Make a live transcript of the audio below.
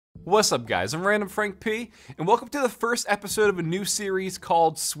What's up guys, I'm randomfrankp, and welcome to the first episode of a new series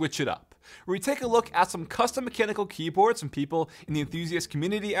called Switch It Up, where we take a look at some custom mechanical keyboards from people in the enthusiast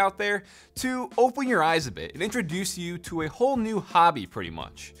community out there to open your eyes a bit and introduce you to a whole new hobby pretty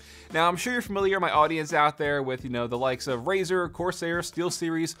much. Now I'm sure you're familiar, my audience out there, with the likes of Razer, Corsair,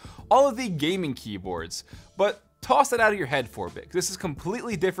 SteelSeries, all of the gaming keyboards, but toss that out of your head for a bit, because this is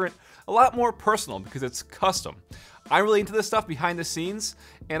completely different, a lot more personal because it's custom. I'm really into this stuff behind the scenes,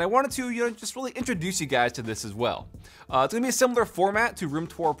 and I wanted to just really introduce you guys to this as well. It's gonna be a similar format to Room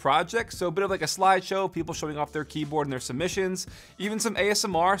Tour projects, so a bit of like a slideshow, people showing off their keyboard and their submissions, even some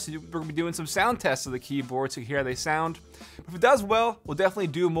ASMR, so we're gonna be doing some sound tests of the keyboard to hear how they sound. But if it does well, we'll definitely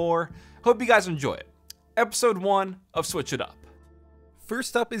do more. Hope you guys enjoy it. Episode 1 of Switch It Up.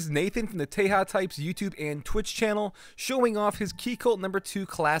 First up is Nathan from the Teja Types YouTube and Twitch channel, showing off his Keycult No. 2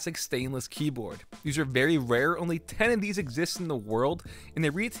 classic stainless keyboard. These are very rare, only 10 of these exist in the world, and they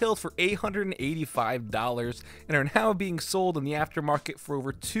retailed for $885 and are now being sold in the aftermarket for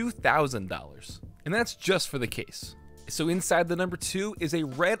over $2,000. And that's just for the case. So inside the No. 2 is a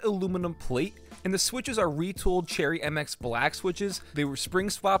red aluminum plate, and the switches are Retooled Cherry MX Black switches. They were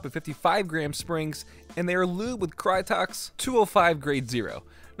spring swap at 55-gram springs, and they are lubed with Krytox 205 grade 0.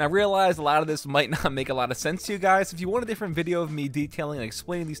 Now I realize a lot of this might not make a lot of sense to you guys. If you want a different video of me detailing and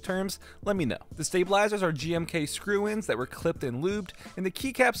explaining these terms, let me know. The stabilizers are GMK screw-ins that were clipped and lubed, and the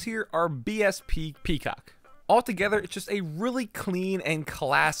keycaps here are BSP Peacock. Altogether, it's just a really clean and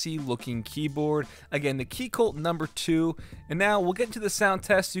classy looking keyboard. Again, the Keycult No. 2, and now we'll get into the sound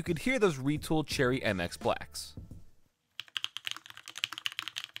test so you could hear those Retooled Cherry MX Blacks.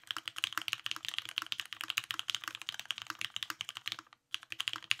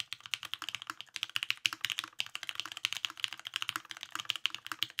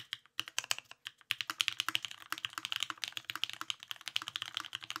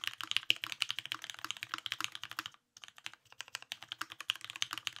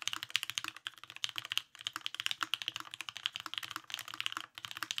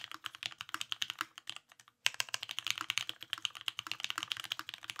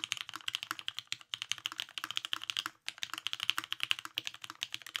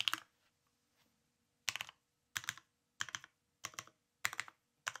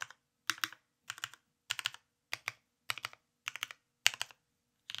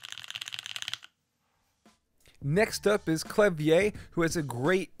 Next up is Clavier, who has a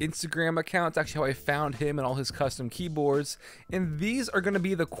great Instagram account. It's actually how I found him and all his custom keyboards. And these are going to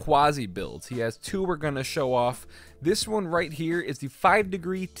be the Quasi builds. He has two we're going to show off. This one right here is the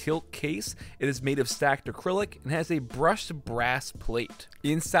 5-degree tilt case. It is made of stacked acrylic and has a brushed brass plate.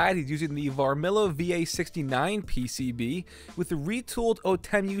 Inside, he's using the Varmilo VA69 PCB with the Retooled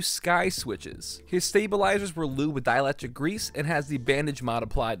Outemu Sky switches. His stabilizers were lubed with dielectric grease and has the bandage mod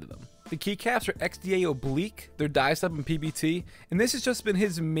applied to them. The keycaps are XDA Oblique, they're diced up in PBT, and this has just been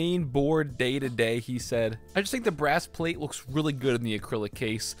his main board day to day, he said. I just think the brass plate looks really good in the acrylic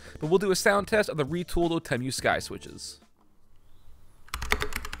case, but we'll do a sound test of the Retooled Outemu Sky switches.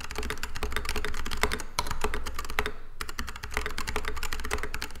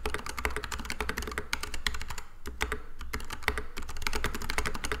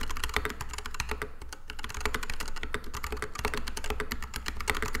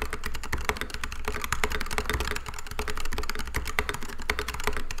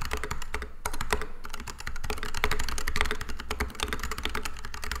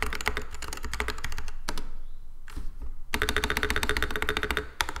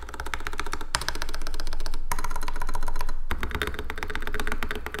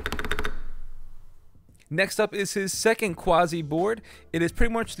 Next up is his second Quasi board. It is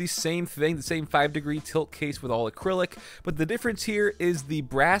pretty much the same thing, the same 5-degree tilt case with all acrylic, but the difference here is the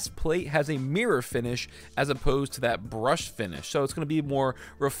brass plate has a mirror finish as opposed to that brush finish, so it's going to be more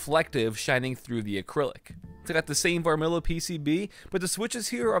reflective, shining through the acrylic. It's got the same Varmilo PCB, but the switches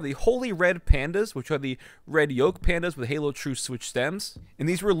here are the Holy Red Pandas, which are the red yoke pandas with Halo True switch stems, and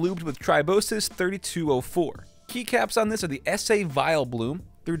these were lubed with Tribiosys 3204. Keycaps on this are the SA Vilebloom.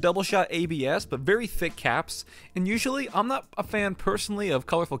 They're double shot ABS, but very thick caps, and usually I'm not a fan personally of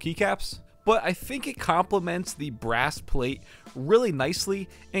colorful keycaps, but I think it complements the brass plate really nicely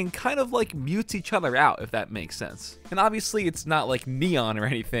and kind of like mutes each other out, if that makes sense. And obviously it's not like neon or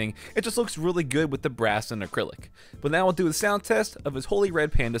anything, it just looks really good with the brass and acrylic. But now we'll do a sound test of his Holy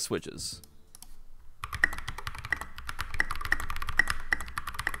Red Panda switches.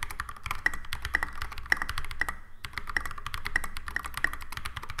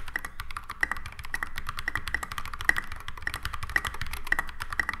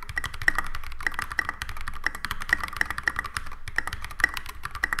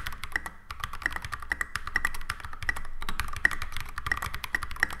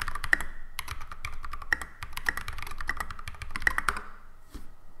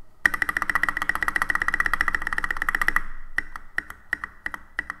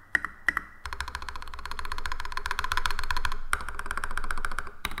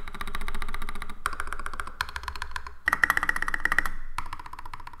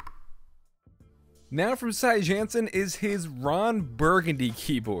 Now from Cijanzen is his Ron Burgundy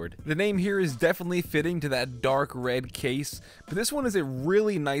keyboard. The name here is definitely fitting to that dark red case, but this one is a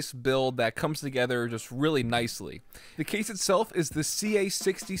really nice build that comes together just really nicely. The case itself is the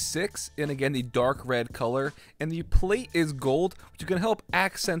CA66 in, again, the dark red color, and the plate is gold, which can help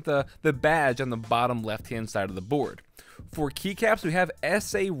accent the badge on the bottom left-hand side of the board. For keycaps, we have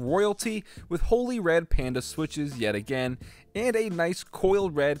SA Royalty with Holy Red Panda switches yet again, and a nice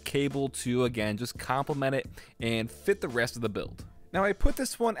coiled red cable to, again, just complement it and fit the rest of the build. Now, I put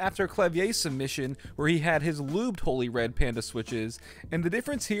this one after Clavier's submission where he had his lubed Holy Red Panda switches, and the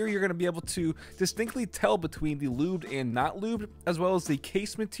difference here, you're going to be able to distinctly tell between the lubed and not lubed, as well as the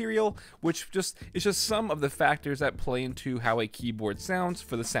case material, which is just some of the factors that play into how a keyboard sounds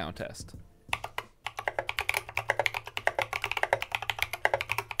for the sound test.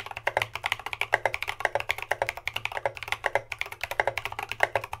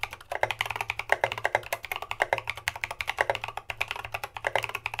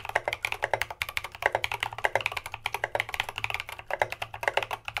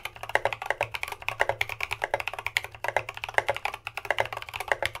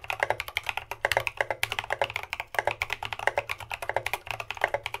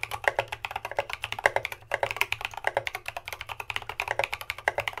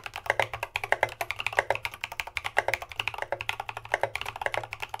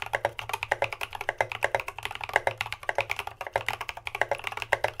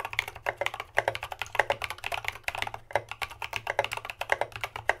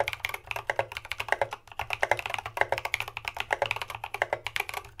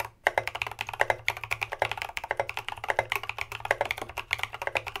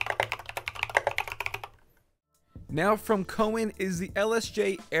 Now from Cohen is the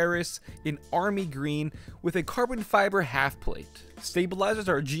LSJ Eris in Army Green with a carbon fiber half plate. Stabilizers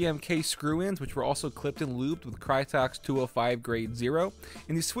are GMK screw-ins, which were also clipped and lubed with Krytox 205 grade 0,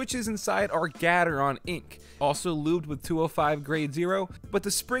 and the switches inside are Gateron ink, also lubed with 205 grade 0, but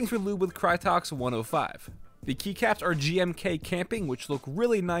the springs were lubed with Krytox 105. The keycaps are GMK camping, which look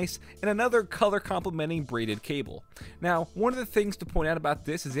really nice, and another color complementing braided cable. Now, one of the things to point out about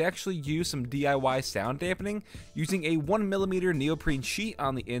this is they actually use some DIY sound dampening, using a 1mm neoprene sheet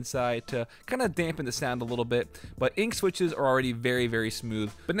on the inside to kind of dampen the sound a little bit, but ink switches are already very, very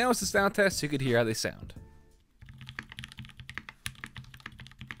smooth. But now it's the sound test, so you could hear how they sound.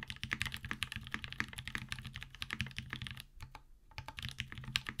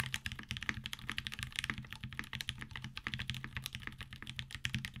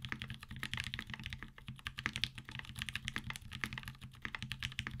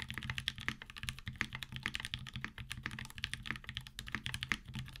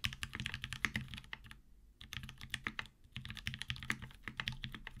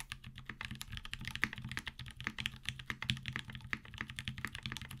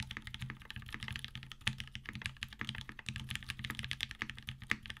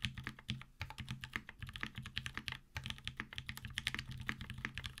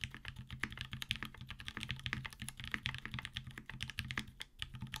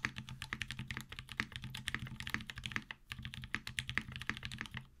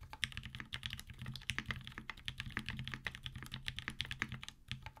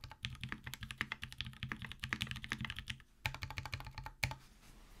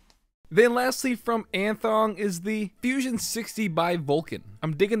 Then lastly from Anthong is the Fusion 60 by Vulcan.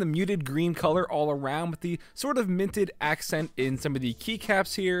 I'm digging the muted green color all around with the sort of minted accent in some of the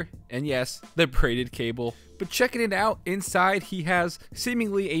keycaps here, and yes, the braided cable. But checking it out, inside he has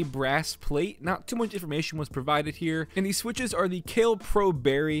seemingly a brass plate. Not too much information was provided here. And these switches are the Kale Pro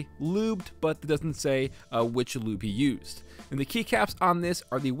Berry lubed, but it doesn't say which lube he used. And the keycaps on this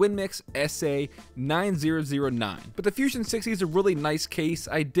are the Winmix SA9009. But the Fusion 60 is a really nice case.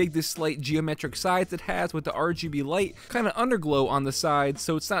 I dig this slight geometric sides it has with the RGB light kind of underglow on the sides,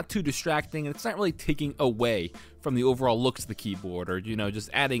 so it's not too distracting and it's not really taking away from the overall looks of the keyboard, or just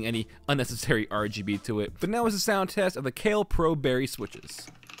adding any unnecessary RGB to it. But now is a sound test of the Kale Pro Berry switches.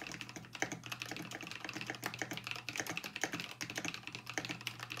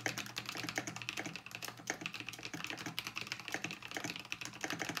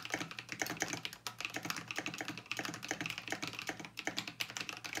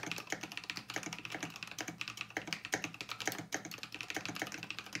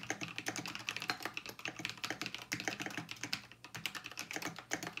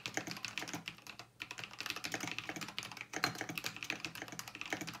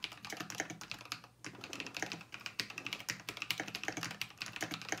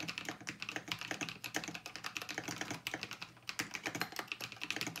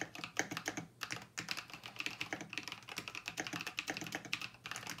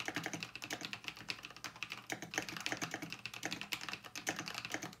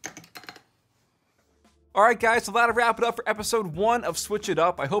 Alright guys, so that'll wrap it up for episode 1 of Switch It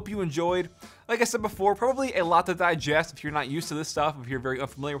Up. I hope you enjoyed. Like I said before, probably a lot to digest if you're not used to this stuff, if you're very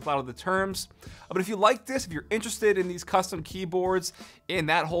unfamiliar with a lot of the terms. But if you like this, if you're interested in these custom keyboards and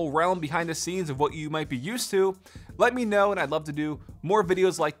that whole realm behind the scenes of what you might be used to, let me know and I'd love to do more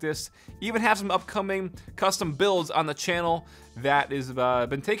videos like this. Even have some upcoming custom builds on the channel that has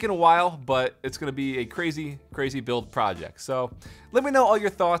been taking a while, but it's going to be a crazy build project. So let me know all your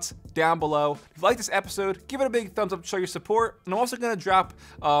thoughts down below. If you like this episode, give it a big thumbs up to show your support. And I'm also going to drop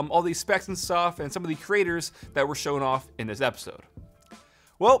all these specs and stuff and some of the creators that were shown off in this episode.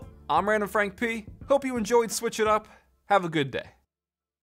 Well, I'm Random Frank P. Hope you enjoyed Switch It Up. Have a good day.